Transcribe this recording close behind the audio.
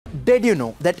Did you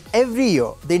know that every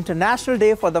year the International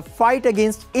Day for the Fight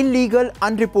Against Illegal,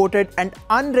 Unreported and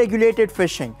Unregulated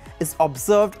Fishing is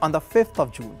observed on the 5th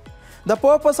of June? The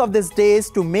purpose of this day is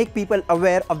to make people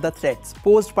aware of the threats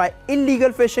posed by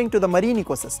illegal fishing to the marine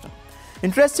ecosystem.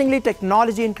 Interestingly,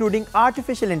 technology including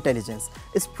artificial intelligence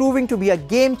is proving to be a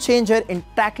game changer in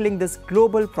tackling this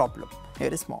global problem.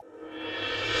 Here is more.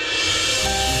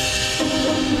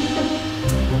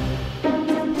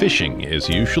 Fishing is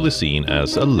usually seen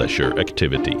as a leisure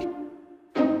activity.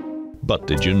 But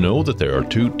did you know that there are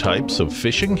two types of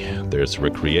fishing? There's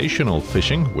recreational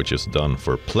fishing, which is done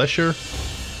for pleasure,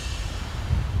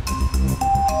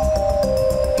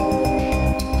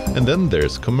 and then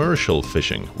there's commercial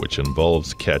fishing, which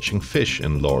involves catching fish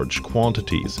in large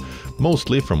quantities,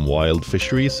 mostly from wild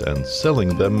fisheries, and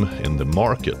selling them in the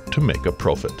market to make a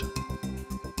profit.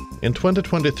 In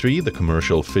 2023, the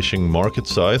commercial fishing market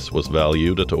size was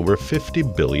valued at over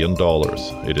 $50 billion.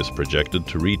 It is projected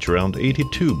to reach around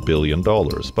 $82 billion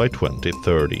by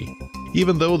 2030.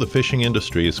 Even though the fishing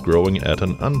industry is growing at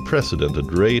an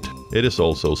unprecedented rate, it is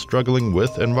also struggling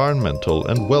with environmental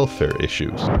and welfare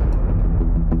issues.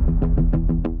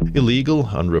 Illegal,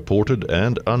 unreported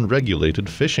and unregulated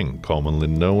fishing, commonly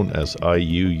known as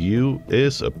IUU,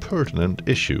 is a pertinent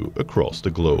issue across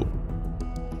the globe.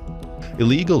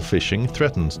 Illegal fishing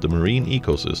threatens the marine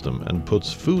ecosystem and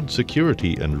puts food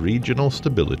security and regional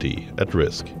stability at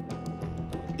risk.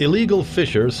 Illegal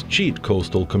fishers cheat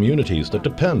coastal communities that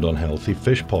depend on healthy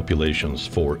fish populations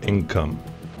for income.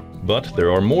 But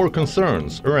there are more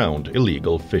concerns around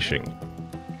illegal fishing.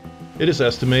 It is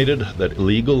estimated that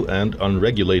illegal and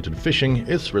unregulated fishing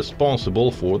is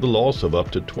responsible for the loss of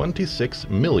up to 26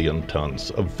 million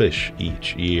tons of fish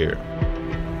each year.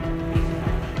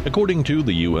 According to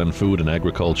the UN Food and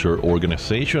Agriculture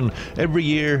Organization, every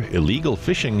year illegal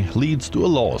fishing leads to a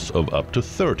loss of up to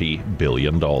 $30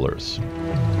 billion.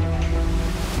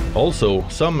 Also,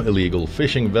 some illegal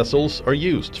fishing vessels are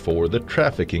used for the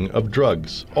trafficking of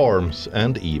drugs, arms,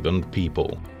 and even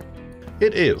people.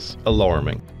 It is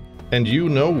alarming. And you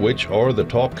know which are the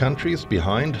top countries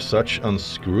behind such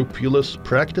unscrupulous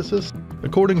practices?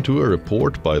 According to a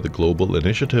report by the Global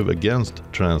Initiative Against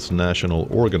Transnational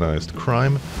Organized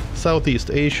Crime, Southeast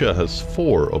Asia has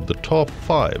 4 of the top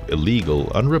 5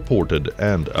 illegal, unreported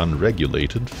and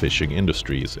unregulated fishing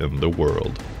industries in the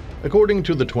world. According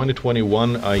to the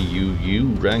 2021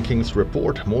 IUU rankings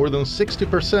report, more than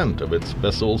 60% of its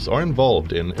vessels are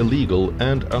involved in illegal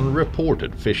and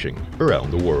unreported fishing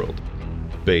around the world.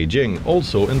 Beijing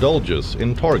also indulges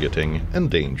in targeting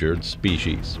endangered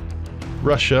species.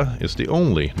 Russia is the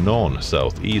only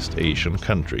non-Southeast Asian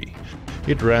country.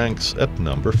 It ranks at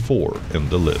number 4 in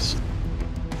the list.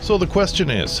 So the question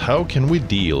is, how can we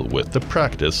deal with the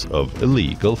practice of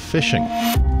illegal fishing?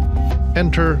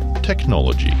 Enter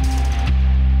technology.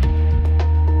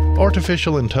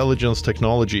 Artificial intelligence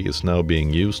technology is now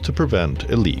being used to prevent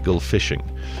illegal fishing.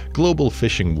 Global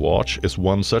Fishing Watch is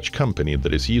one such company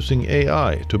that is using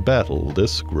AI to battle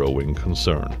this growing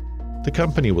concern. The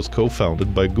company was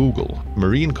co-founded by Google,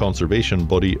 marine conservation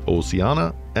body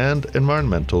Oceana, and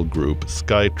environmental group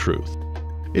SkyTruth.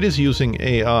 It is using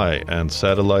AI and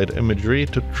satellite imagery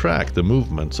to track the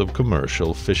movements of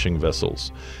commercial fishing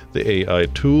vessels. The AI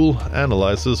tool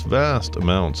analyzes vast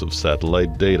amounts of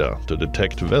satellite data to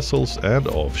detect vessels and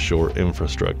offshore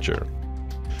infrastructure.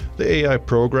 The AI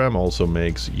program also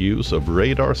makes use of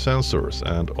radar sensors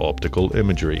and optical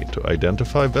imagery to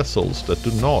identify vessels that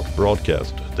do not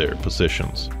broadcast their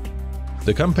positions.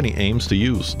 The company aims to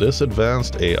use this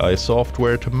advanced AI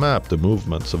software to map the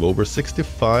movements of over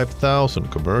 65,000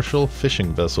 commercial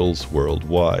fishing vessels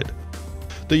worldwide.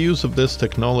 The use of this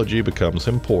technology becomes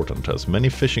important as many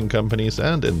fishing companies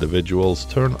and individuals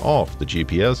turn off the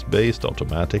GPS-based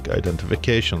automatic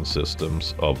identification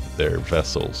systems of their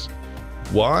vessels.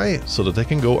 Why? So that they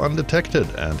can go undetected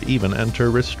and even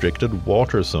enter restricted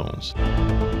water zones.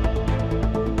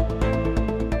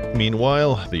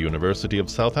 Meanwhile, the University of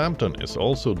Southampton is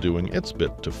also doing its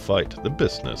bit to fight the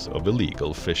business of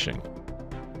illegal fishing.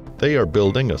 They are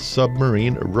building a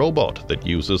submarine robot that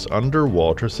uses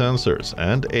underwater sensors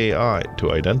and AI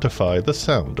to identify the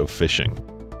sound of fishing.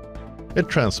 It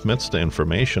transmits the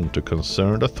information to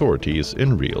concerned authorities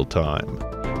in real time.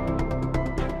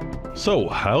 So,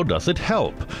 how does it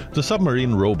help? The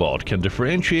submarine robot can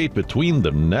differentiate between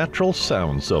the natural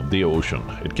sounds of the ocean.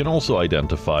 It can also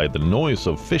identify the noise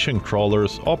of fishing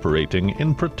trawlers operating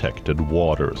in protected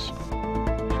waters.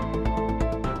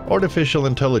 Artificial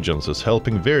intelligence is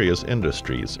helping various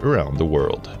industries around the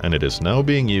world, and it is now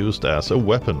being used as a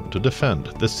weapon to defend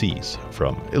the seas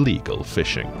from illegal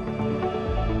fishing.